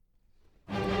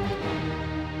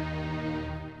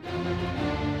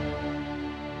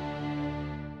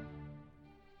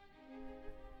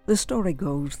The story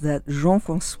goes that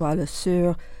Jean-François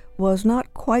Lesueur was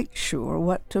not quite sure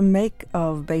what to make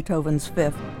of Beethoven's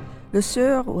Fifth.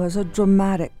 Lesueur was a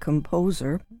dramatic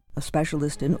composer, a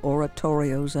specialist in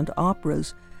oratorios and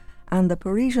operas, and the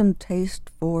Parisian taste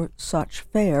for such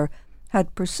fare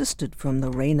had persisted from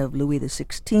the reign of Louis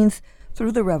XVI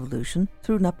through the Revolution,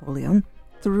 through Napoleon,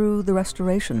 through the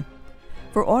Restoration.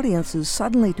 For audiences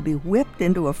suddenly to be whipped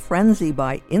into a frenzy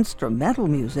by instrumental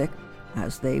music,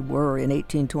 as they were in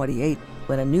 1828,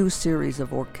 when a new series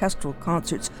of orchestral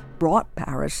concerts brought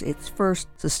Paris its first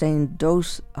sustained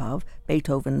dose of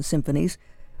Beethoven's symphonies,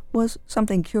 was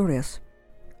something curious.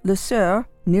 Lesueur,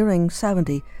 nearing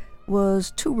 70,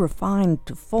 was too refined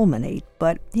to fulminate,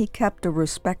 but he kept a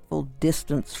respectful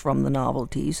distance from the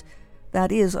novelties.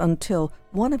 That is, until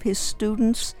one of his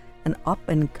students, an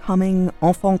up-and-coming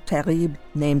enfant terrible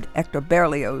named Hector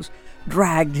Berlioz,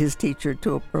 dragged his teacher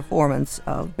to a performance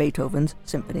of Beethoven's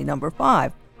Symphony No.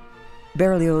 5.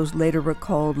 Berlioz later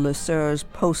recalled Lesueur's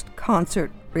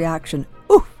post-concert reaction,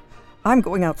 "Oof! I'm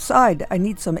going outside. I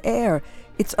need some air.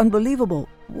 It's unbelievable.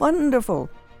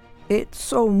 Wonderful. It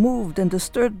so moved and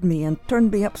disturbed me and turned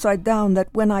me upside down that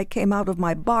when I came out of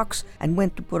my box and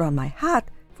went to put on my hat,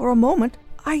 for a moment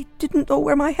I didn't know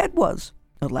where my head was."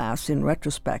 Alas, in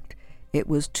retrospect, it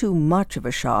was too much of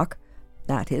a shock.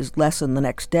 At his lesson the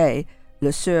next day,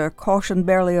 Lesueur cautioned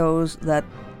Berlioz that,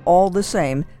 all the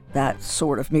same, that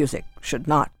sort of music should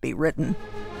not be written.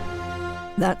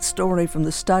 That story from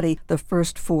the study, The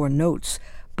First Four Notes,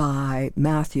 by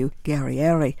Matthew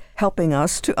Guerrieri, helping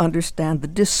us to understand the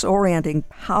disorienting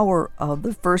power of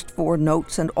the first four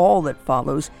notes and all that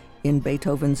follows in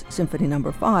Beethoven's Symphony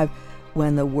No. 5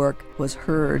 when the work was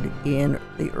heard in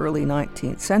the early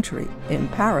 19th century in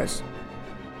Paris.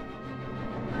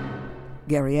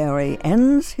 Guerrieri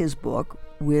ends his book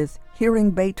with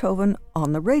hearing Beethoven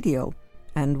on the radio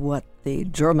and what the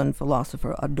German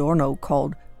philosopher Adorno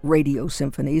called radio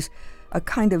symphonies, a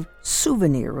kind of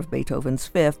souvenir of Beethoven's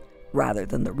Fifth rather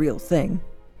than the real thing.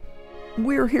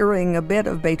 We're hearing a bit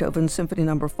of Beethoven's Symphony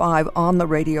No. 5 on the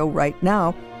radio right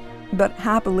now, but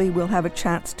happily we'll have a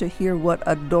chance to hear what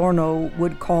Adorno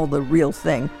would call the real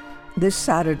thing this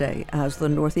Saturday as the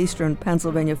Northeastern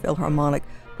Pennsylvania Philharmonic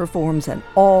performs an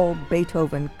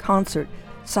all-Beethoven concert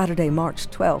Saturday, March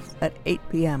 12th at 8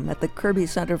 p.m. at the Kirby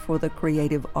Center for the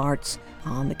Creative Arts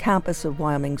on the campus of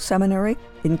Wyoming Seminary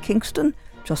in Kingston,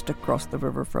 just across the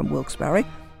river from Wilkes-Barre,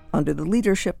 under the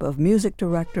leadership of music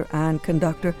director and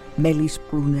conductor Mélis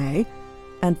Brunet,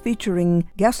 and featuring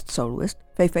guest soloist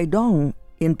Feifei Dong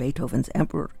in Beethoven's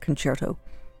Emperor Concerto.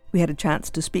 We had a chance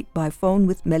to speak by phone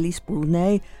with Mélis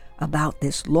Brunet about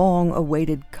this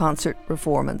long-awaited concert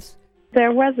performance.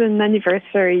 There was an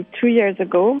anniversary 2 years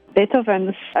ago,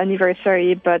 Beethoven's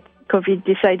anniversary, but COVID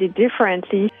decided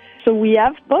differently. So we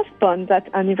have postponed that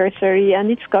anniversary,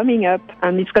 and it's coming up,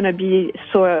 and it's going to be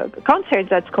a concert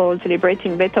that's called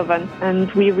Celebrating Beethoven, and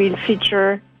we will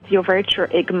feature the Overture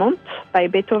Egmont by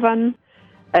Beethoven,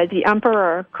 the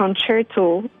Emperor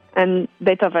Concerto, and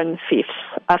Beethoven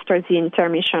Fifth after the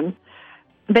intermission.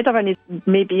 Beethoven is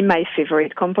maybe my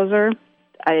favorite composer.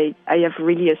 I have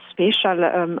really a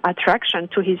special attraction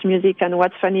to his music, and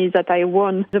what's funny is that I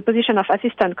won the position of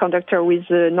assistant conductor with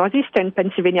the Northeastern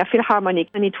Pennsylvania Philharmonic,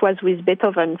 and it was with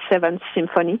Beethoven's Seventh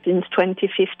Symphony since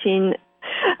 2015.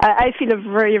 I feel a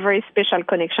very, very special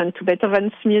connection to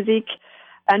Beethoven's music,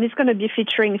 and it's going to be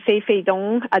featuring Feifei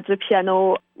Dong at the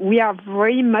piano. We are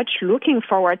very much looking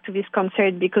forward to this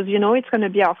concert because, it's going to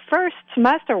be our first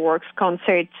Masterworks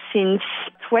concert since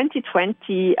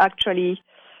 2020, actually.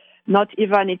 Not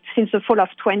even since the fall of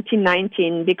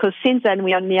 2019, because since then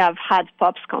we only have had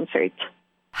Pop's concert.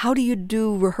 How do you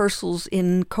do rehearsals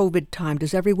in COVID time?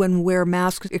 Does everyone wear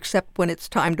masks except when it's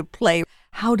time to play?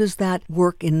 How does that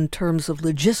work in terms of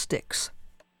logistics?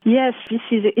 Yes, this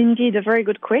is indeed a very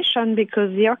good question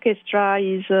because the orchestra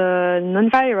is an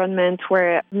environment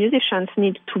where musicians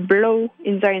need to blow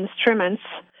in their instruments,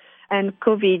 and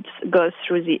COVID goes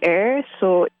through the air.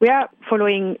 So we are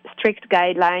following strict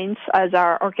guidelines as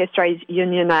our orchestra is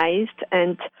unionized.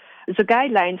 And the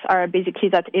guidelines are basically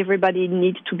that everybody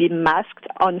needs to be masked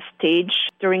on stage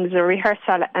during the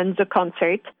rehearsal and the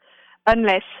concert,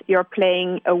 unless you're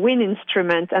playing a wind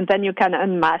instrument, and then you can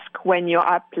unmask when you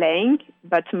are playing,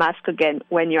 but mask again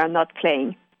when you are not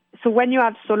playing. So when you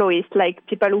have soloists, like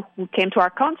people who came to our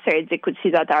concert, they could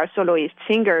see that our soloist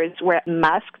singers were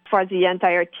masked for the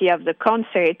entirety of the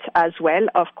concert as well,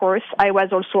 of course. I was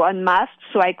also unmasked,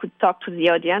 so I could talk to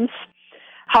the audience.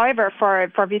 However,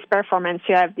 for this performance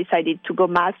here, I've decided to go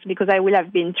masked because I will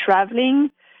have been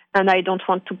traveling, and I don't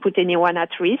want to put anyone at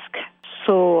risk.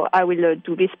 So I will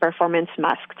do this performance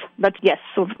masked. But yes,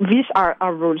 so these are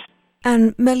our rules.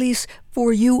 And Melise,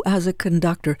 for you as a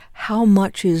conductor, how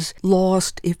much is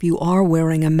lost if you are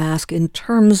wearing a mask in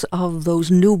terms of those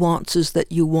nuances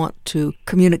that you want to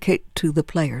communicate to the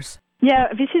players? Yeah,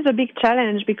 this is a big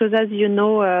challenge because, as you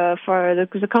know, for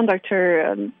the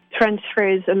conductor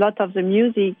transfers a lot of the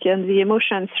music and the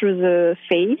emotion through the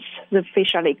face, the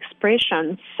facial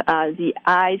expressions, the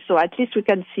eyes. So at least we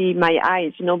can see my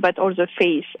eyes, but all the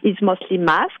face is mostly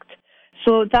masked.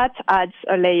 So that adds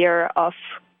a layer of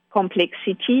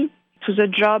complexity to the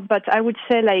job. But I would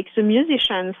say, like, the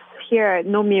musicians here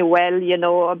know me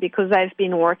well, because I've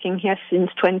been working here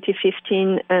since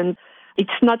 2015, and it's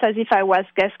not as if I was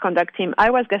guest conducting. I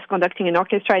was guest conducting an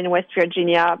orchestra in West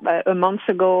Virginia a month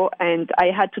ago, and I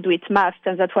had to do it masked,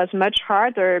 and that was much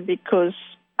harder because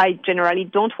I generally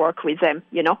don't work with them,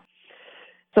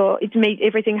 So it made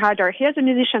everything harder. Here, the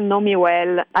musicians know me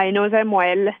well. I know them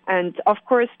well. And, of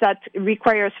course, that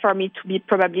requires for me to be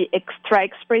probably extra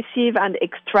expressive and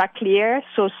extra clear.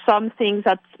 So some things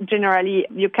that generally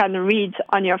you can read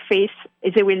on your face,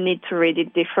 they will need to read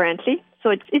it differently. So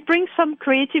it brings some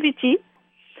creativity.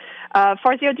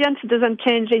 For the audience, it doesn't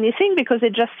change anything because they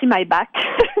just see my back.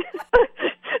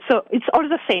 So it's all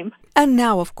the same. And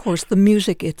now, of course, the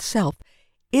music itself.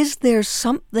 Is there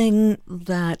something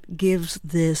that gives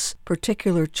this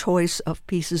particular choice of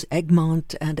pieces,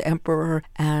 Egmont and Emperor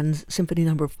and Symphony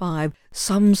No. 5,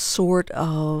 some sort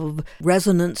of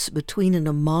resonance between and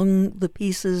among the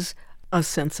pieces, a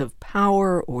sense of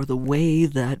power, or the way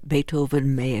that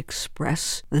Beethoven may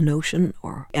express the notion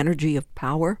or energy of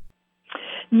power?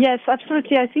 Yes,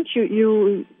 absolutely. I think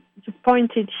you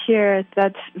pointed here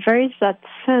that there is that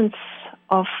sense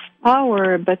of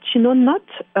power, but not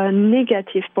a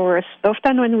negative power.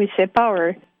 Often when we say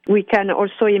power, we can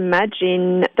also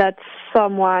imagine that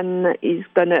someone is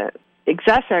going to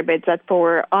exacerbate that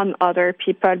power on other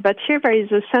people. But here there is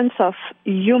a sense of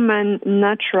human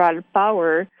natural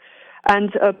power,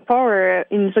 and a power,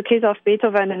 in the case of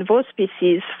Beethoven and those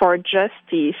pieces, for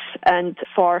justice and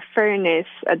for fairness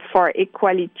and for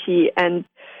equality. And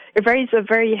there is a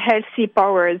very healthy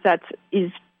power that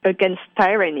is against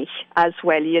tyranny as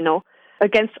well,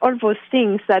 against all those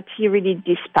things that he really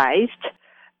despised.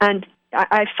 And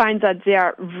I find that they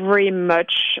are very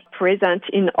much present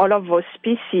in all of those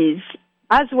pieces,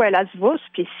 as well as those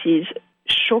pieces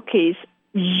showcase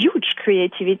huge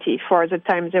creativity for the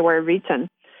time they were written,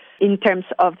 in terms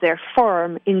of their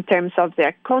form, in terms of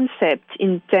their concept,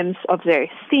 in terms of their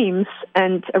themes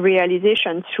and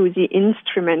realization through the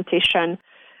instrumentation.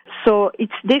 So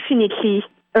it's definitely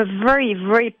a very,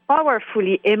 very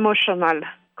powerfully emotional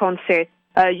concert.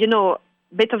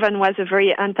 Beethoven was a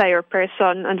very entire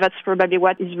person, and that's probably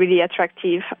what is really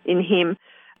attractive in him.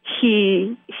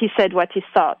 He said what he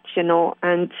thought,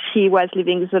 and he was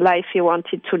living the life he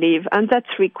wanted to live, and that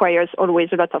requires always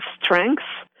a lot of strength.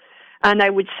 And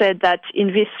I would say that in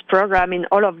this program, in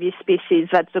all of these pieces,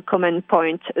 that's the common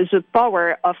point, the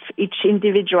power of each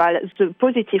individual, the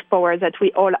positive power that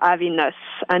we all have in us,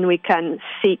 and we can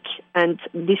seek and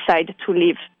decide to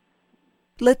live.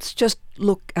 Let's just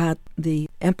look at the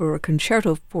Emperor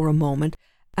Concerto for a moment.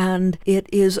 And it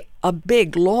is a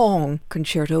big, long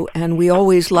concerto, and we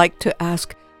always like to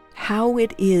ask how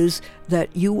it is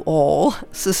that you all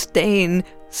sustain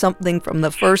something from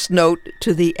the first note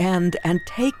to the end and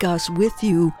take us with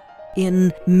you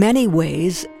in many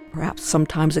ways, perhaps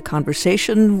sometimes a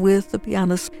conversation with the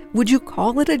pianist. Would you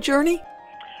call it a journey?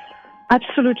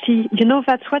 Absolutely.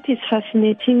 That's what is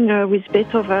fascinating with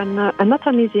Beethoven, and not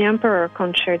only the Emperor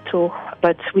Concerto,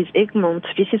 but with Egmont.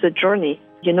 This is a journey.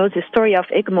 The story of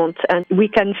Egmont, and we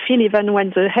can feel even when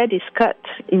the head is cut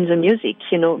in the music,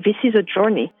 this is a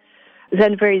journey.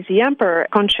 Then there is the Emperor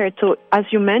Concerto, as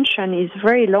you mentioned, is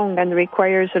very long and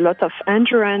requires a lot of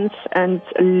endurance and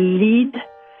lead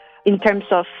in terms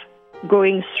of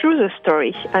going through the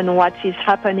story and what is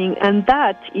happening. And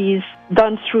that is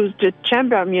done through the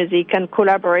chamber music and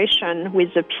collaboration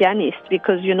with the pianist,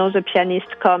 because, the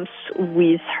pianist comes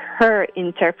with her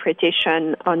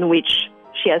interpretation on which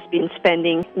she has been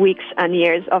spending weeks and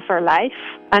years of her life.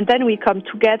 And then we come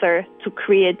together to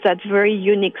create that very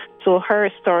unique, so her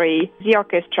story, the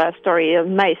orchestra story,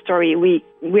 my story,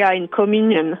 we are in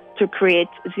communion to create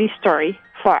this story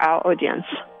for our audience.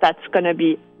 That's going to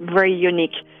be very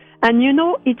unique. And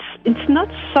it's not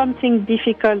something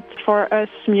difficult for us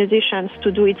musicians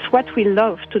to do. It's what we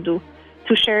love to do,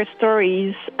 to share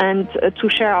stories and to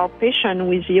share our passion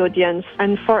with the audience.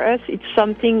 And for us, it's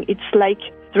like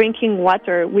drinking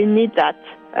water. We need that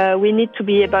We need to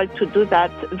be able to do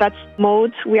that. That's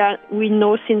mode we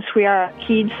know since we are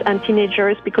kids and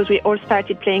teenagers, because we all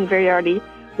started playing very early.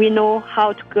 We know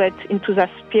how to get into that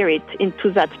spirit,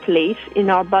 into that place in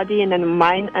our body and in our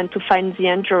mind, and to find the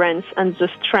endurance and the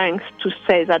strength to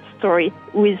say that story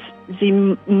with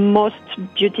the most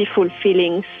beautiful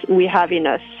feelings we have in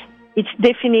us. It's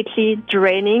definitely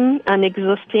draining and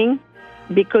exhausting,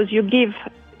 because you give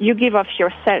of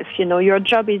yourself. Your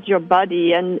job is your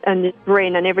body and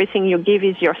brain, and everything you give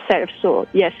is yourself. So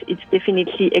yes, it's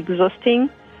definitely exhausting,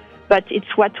 but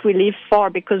it's what we live for,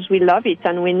 because we love it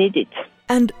and we need it.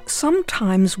 And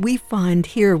sometimes we find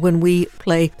here when we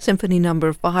play Symphony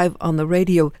No. 5 on the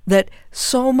radio that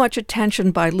so much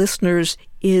attention by listeners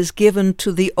is given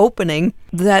to the opening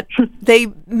that they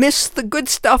miss the good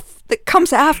stuff that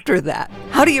comes after that.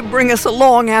 How do you bring us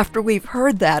along after we've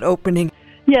heard that opening?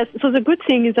 Yes, so the good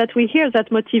thing is that we hear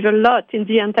that motif a lot in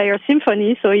the entire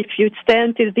symphony. So if you stay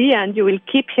until the end, you will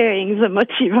keep hearing the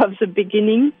motif of the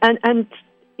beginning. And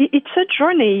it's a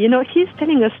journey. He's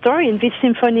telling a story in this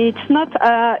symphony. It's not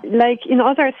like in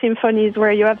other symphonies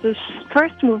where you have the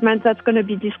first movement that's going to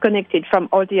be disconnected from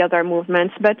all the other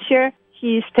movements. But here,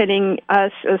 he's telling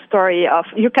us a story of,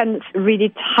 you can read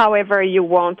it however you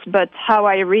want, but how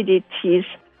I read it is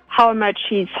how much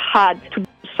he's had to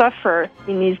suffer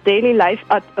in his daily life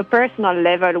at a personal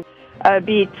level,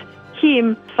 be it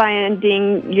him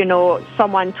finding,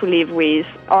 someone to live with,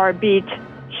 or be it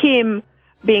him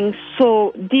being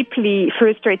so deeply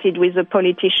frustrated with the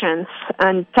politicians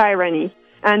and tyranny,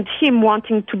 and him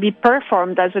wanting to be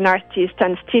performed as an artist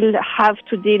and still have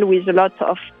to deal with a lot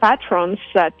of patrons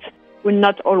that were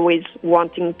not always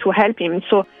wanting to help him.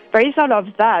 So there is all of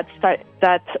that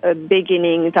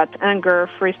beginning, that anger,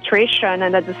 frustration,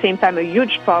 and at the same time a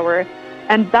huge power.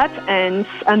 And that ends,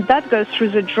 and that goes through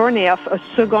the journey of a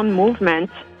second movement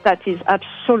that is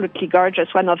absolutely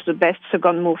gorgeous, one of the best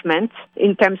second movements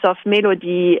in terms of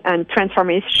melody and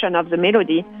transformation of the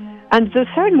melody. And the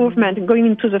third movement, going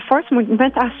into the fourth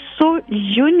movement, are so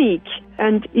unique,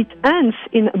 and it ends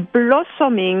in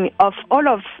blossoming of all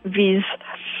of these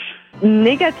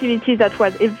negativity that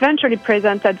was eventually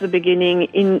present at the beginning,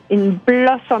 in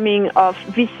blossoming of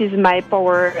this is my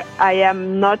power. I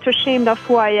am not ashamed of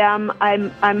who I am.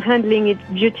 I'm handling it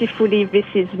beautifully. This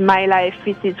is my life.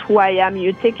 This is who I am.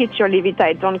 You take it, you leave it.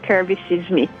 I don't care. This is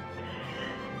me.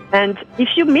 And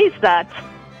if you miss that,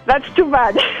 that's too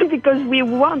bad, because we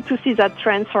want to see that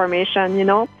transformation.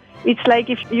 It's like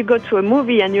if you go to a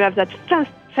movie and you have that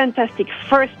fantastic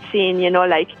first scene,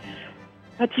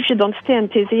 but if you don't stay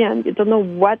until the end, you don't know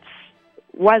what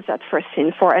was that first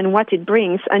scene for and what it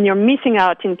brings, and you're missing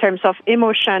out in terms of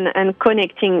emotion and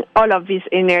connecting all of this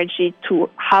energy to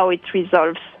how it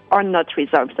resolves or not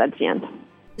resolves at the end.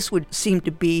 This would seem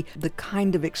to be the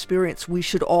kind of experience we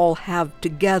should all have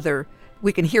together.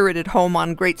 We can hear it at home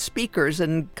on great speakers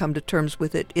and come to terms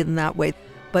with it in that way.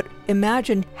 But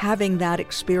imagine having that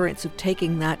experience of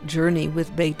taking that journey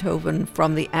with Beethoven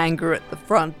from the anger at the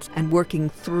front and working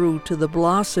through to the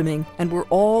blossoming. And we're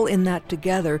all in that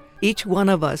together, each one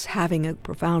of us having a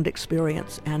profound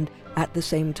experience and at the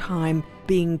same time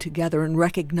being together and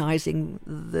recognizing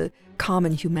the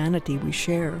common humanity we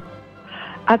share.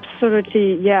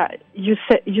 Absolutely, yeah. You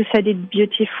said it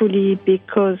beautifully,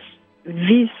 because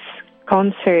this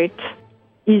concert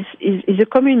is a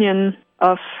communion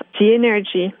of the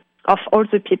energy of all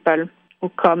the people who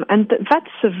come. And that's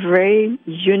a very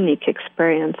unique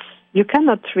experience. You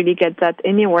cannot really get that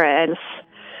anywhere else.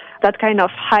 That kind of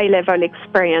high-level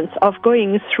experience of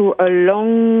going through a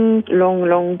long, long,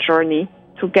 long journey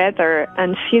together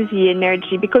and feel the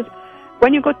energy. Because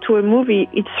when you go to a movie,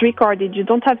 it's recorded. You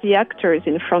don't have the actors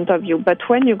in front of you. But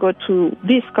when you go to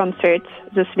this concert,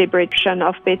 the celebration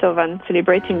of Beethoven,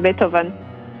 celebrating Beethoven,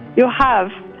 you have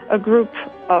a group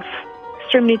of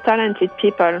extremely talented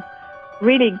people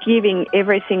really giving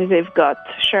everything they've got,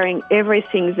 sharing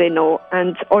everything they know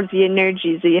and all the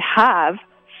energy they have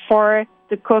for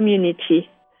the community.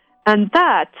 And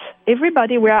that,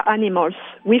 everybody, we are animals.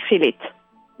 We feel it.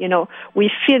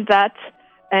 We feel that,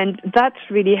 and that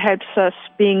really helps us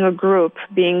being a group,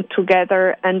 being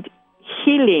together and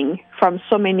healing from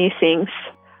so many things,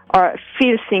 or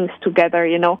feel things together,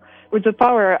 With the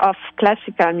power of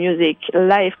classical music,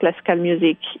 live classical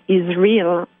music is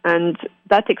real, and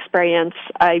that experience,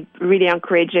 I really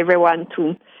encourage everyone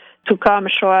to come,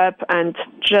 show up, and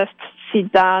just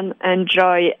sit down,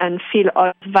 enjoy, and feel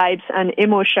all vibes and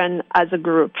emotion as a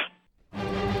group.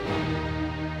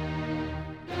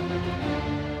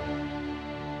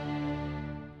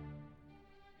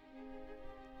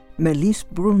 Melisse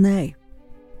Brunet,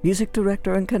 music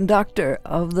director and conductor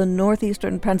of the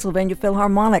Northeastern Pennsylvania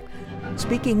Philharmonic,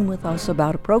 speaking with us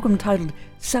about a program titled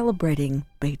Celebrating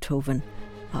Beethoven,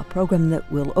 a program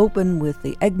that will open with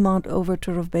the Egmont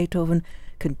Overture of Beethoven,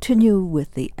 continue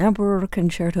with the Emperor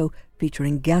Concerto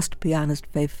featuring guest pianist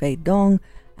Fei-Fei Dong.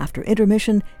 After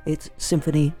intermission, it's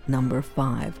Symphony No.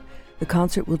 5. The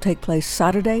concert will take place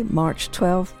Saturday, March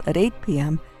 12th at 8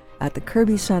 p.m. at the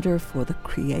Kirby Center for the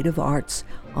Creative Arts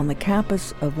on the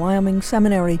campus of Wyoming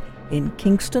Seminary in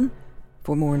Kingston.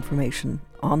 For more information,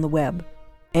 on the web,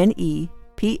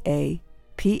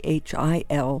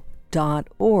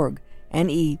 nepaphil.org,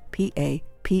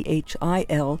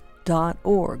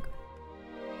 nepaphil.org.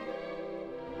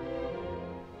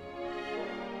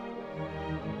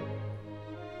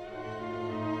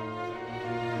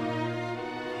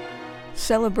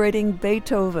 Celebrating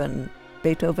Beethoven,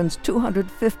 Beethoven's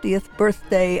 250th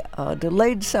birthday, a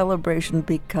delayed celebration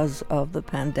because of the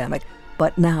pandemic,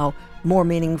 but now more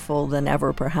meaningful than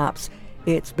ever perhaps.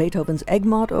 It's Beethoven's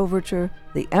Egmont Overture,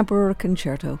 the Emperor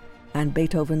Concerto, and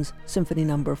Beethoven's Symphony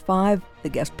No. 5, the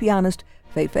guest pianist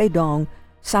Fei-Fei Dong,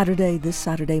 this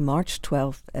Saturday, March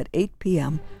 12th at 8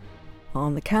 p.m.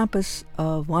 on the campus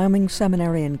of Wyoming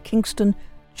Seminary in Kingston,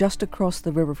 just across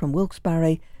the river from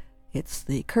Wilkes-Barre. It's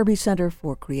the Kirby Center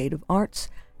for Creative Arts,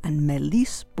 and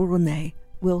Mélis Brunet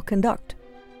will conduct.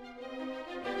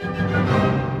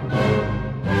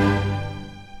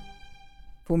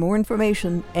 For more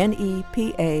information,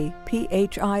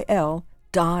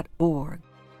 nepaphil.org.